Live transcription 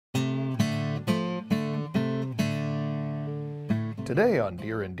Today on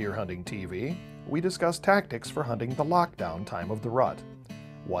Deer and Deer Hunting TV, we discuss tactics for hunting the lockdown time of the rut.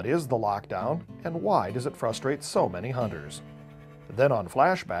 What is the lockdown, and why does it frustrate so many hunters? Then on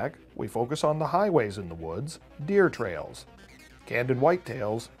Flashback, we focus on the highways in the woods, deer trails, candid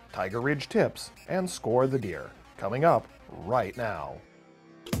whitetails, Tiger Ridge tips, and score the deer. Coming up right now.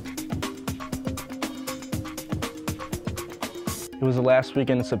 It was the last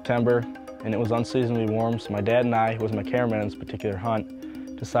weekend in September, and it was unseasonably warm, so my dad and I, who was my cameraman on this particular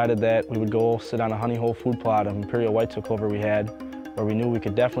hunt, decided that we would go sit on a honey hole food plot of imperial whitetail clover we had, where we knew we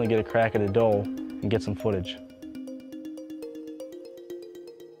could definitely get a crack at a doe and get some footage.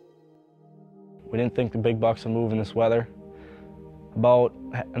 We didn't think the big bucks would move in this weather. About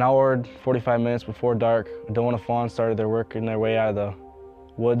an hour and 45 minutes before dark, a doe and a fawn started working their way out of the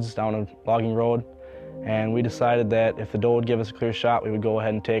woods down a logging road, and we decided that if the doe would give us a clear shot, we would go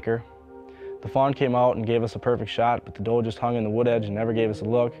ahead and take her. The fawn came out and gave us a perfect shot, but the doe just hung in the wood edge and never gave us a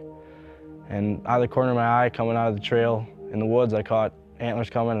look. And out of the corner of my eye, coming out of the trail in the woods, I caught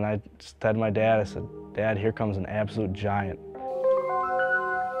antlers coming, and I said to my dad, I said, "Dad, here comes an absolute giant."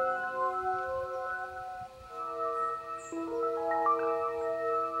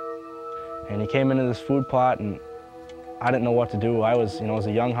 And he came into this food plot, and I didn't know what to do. I was, as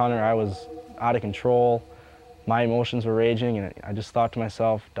a young hunter, I was out of control. My emotions were raging, and I just thought to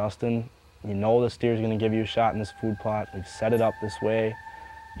myself, Dustin, you know this deer's gonna give you a shot in this food plot. We've set it up this way.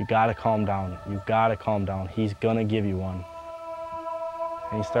 You gotta calm down. You gotta calm down. He's gonna give you one.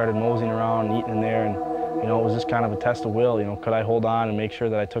 And he started moseying around and eating in there, and it was just kind of a test of will. Could I hold on and make sure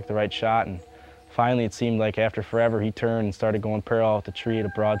that I took the right shot? And finally, it seemed like after forever, he turned and started going parallel with the tree at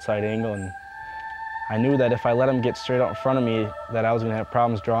a broadside angle. And I knew that if I let him get straight out in front of me, that I was gonna have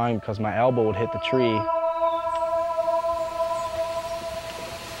problems drawing because my elbow would hit the tree.